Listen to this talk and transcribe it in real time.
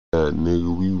That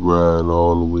nigga, we riding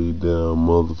all the way down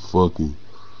motherfucking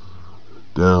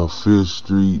down Fifth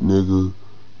Street, nigga,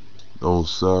 on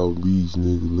South Beach,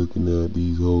 nigga, looking at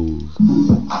these hoes.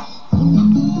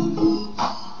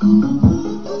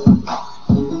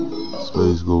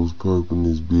 SpaceGhostPurrp in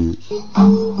this bitch,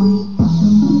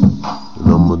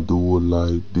 and I'ma do it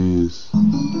like this.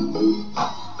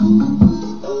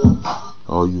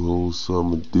 All you hoes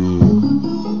summer dead.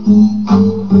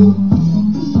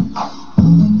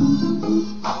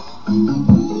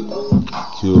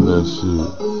 Kill that shit.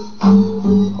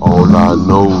 All I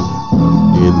know,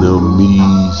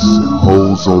 enemies,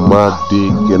 hoes on my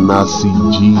dick, and I see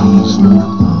G's.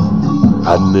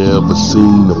 I never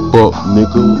seen a fuck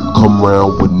nigga come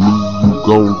round with me, you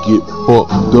gon' get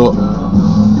fucked up.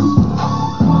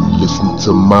 Listen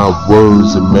to my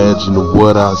words, imagine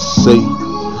what I say,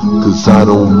 cause I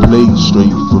don't play. Straight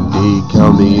from Dade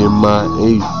County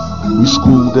MIA. We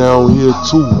school down here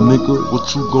too, nigga,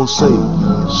 what you gon' say?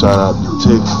 Shout out to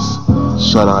Texas,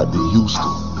 shout out to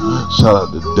Houston, shout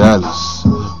out to Dallas.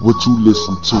 What you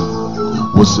listen to?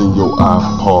 What's in your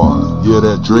iPod? Yeah,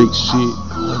 that Drake shit?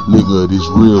 Nigga, this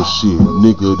real shit.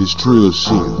 Nigga, this trill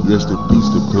shit. Rest in peace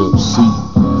to Pimp C.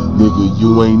 Nigga,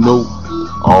 you ain't know?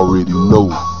 Already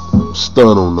know.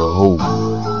 Stun on the hoe.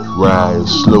 Riding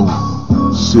slow.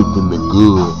 Sipping the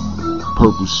good.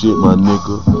 Purple shit, my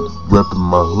nigga. Reppin'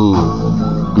 my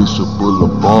hood. Bishop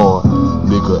Boulevard.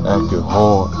 Nigga acting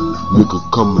hard. Nigga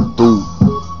coming through.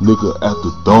 Nigga at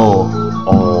the door.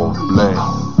 All black.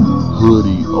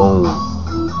 Hoodie on.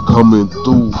 Coming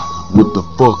through with the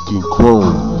fucking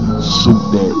chrome. Shoot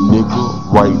that nigga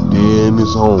right there in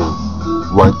his home.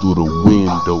 Right through the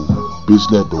window. Bitch,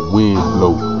 let the wind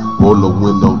blow. Roll the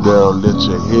window down, let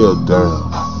your hair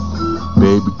down.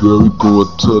 Baby girl, we going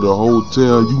to the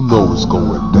hotel, you know it's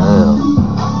going down.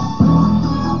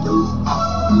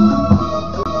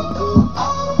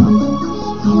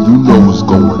 You know it's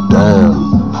going down.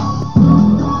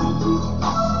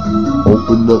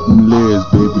 Open up them legs,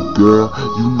 baby girl,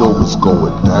 you know it's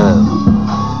going down.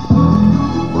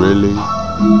 Really?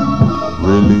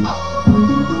 Really?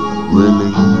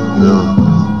 Really? Yeah.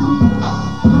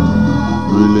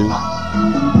 Really?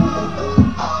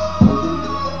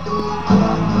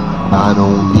 I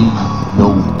don't need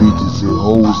no bitches and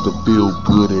hoes to feel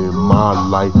good in my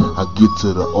life. I get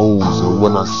to the O's, and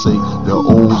when I say the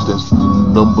O's, that's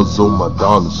the numbers on my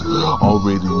dollars.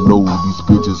 Already know these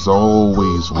bitches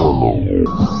always want.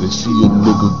 They see a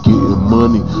nigga getting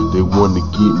money, they wanna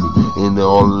get me, and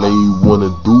all they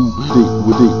wanna do stick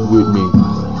with me.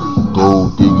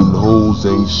 Gold digging hoes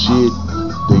ain't shit.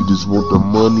 They just want the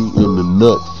money and the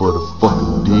nut for the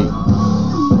fucking dick.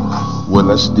 Will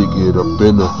I stick it up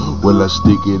in her? Will I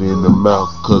stick it in the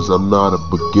mouth? Cause I'm not a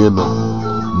beginner.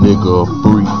 Nigga, a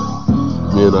freak.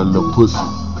 Man, I love pussy.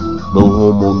 No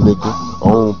homo, nigga. I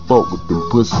don't fuck with them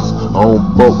pussies. I don't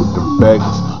fuck with them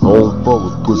faggots. I don't fuck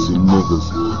with pussy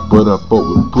niggas. But I fuck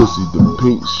with pussy, the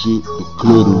pink shit, the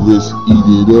clitoris. Eat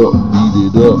it up, beat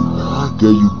it up.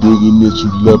 Girl, you digging it, you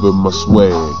loving my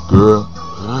swag, girl.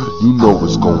 You know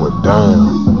what's going down.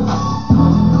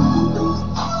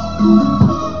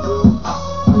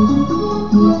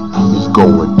 It's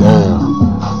going down.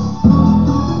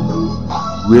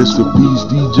 Rest in peace,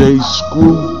 DJ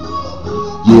Screw.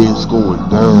 Yeah, it's going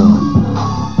down.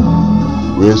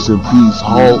 Rest in peace,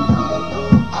 Hulk.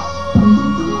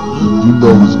 You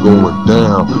know it's going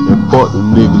down. And fuck the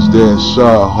niggas that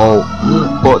shot Hulk.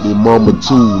 Fuck their mama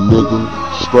too, nigga.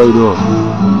 Straight up.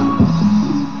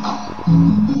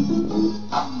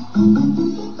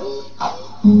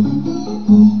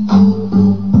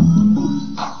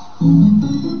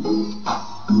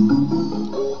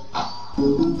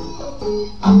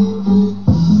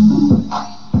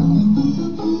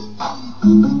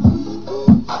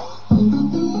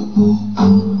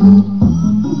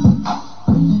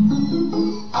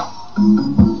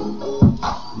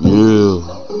 Yeah,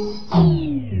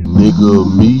 nigga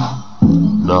me,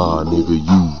 nah nigga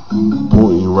you,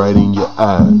 pointing right in your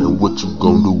eye, and what you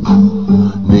gon' do?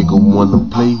 Nigga wanna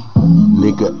play,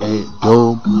 nigga act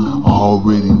dumb, I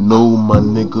already know my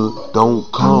nigga don't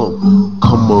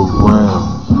come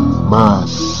around my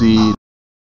city.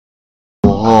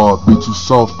 Hard, bitch you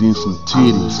soft in some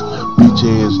titties, bitch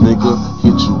ass nigga,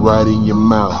 hit you right in your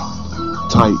mouth.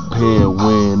 Tight pant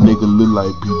wearing nigga look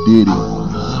like P. Diddy.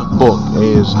 Fuck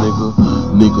ass nigga,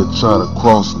 nigga try to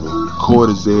cross me. Caught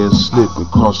his ass slipping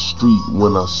across the street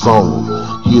when I saw him.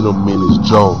 Hit him in his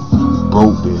jaw,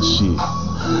 broke that shit.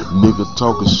 Nigga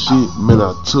talking shit, man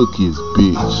I took his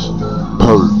bitch.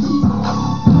 Perp.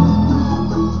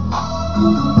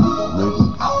 Nigga.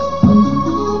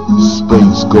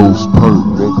 SpaceGhostPurrp,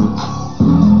 nigga.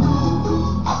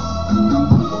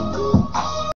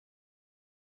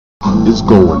 It's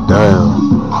going down.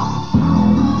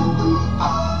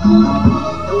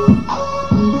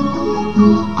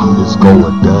 It's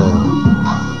going down.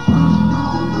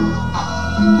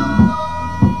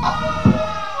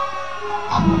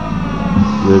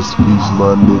 Rest in peace,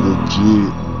 my nigga Jit.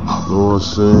 Know what I'm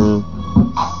saying?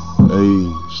 Hey,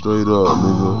 straight up,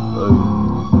 nigga. Hey,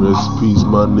 rest in peace,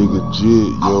 my nigga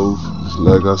Jit, yo. Just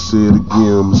like I said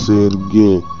again, I'ma say it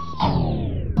again.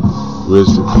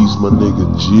 Rest in peace, my nigga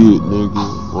Jit, nigga.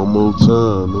 One more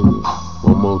time, nigga.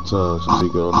 One more time, so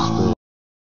nigga understand.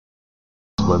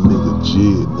 My nigga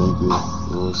Jit, nigga. You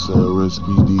know what I'm saying? Rest in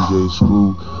peace, DJ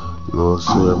Screw. You know what I'm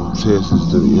saying? I'm Texas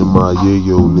to the MIA,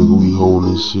 yo, nigga. We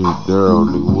holding this shit down,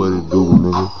 nigga. What it do,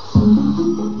 nigga?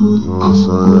 You know what I'm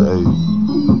saying? Hey,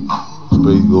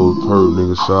 SpaceGhostPurrp,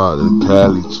 nigga. Shout out to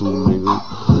Cali, too, nigga.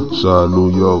 Shout out New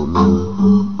York, nigga.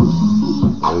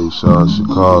 Hey, shout out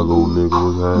Chicago, nigga.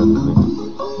 What's happening, nigga?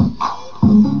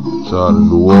 Shout out to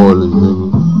New Orleans, nigga.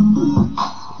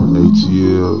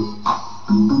 ATL.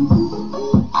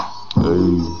 Hey,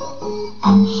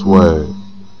 swag.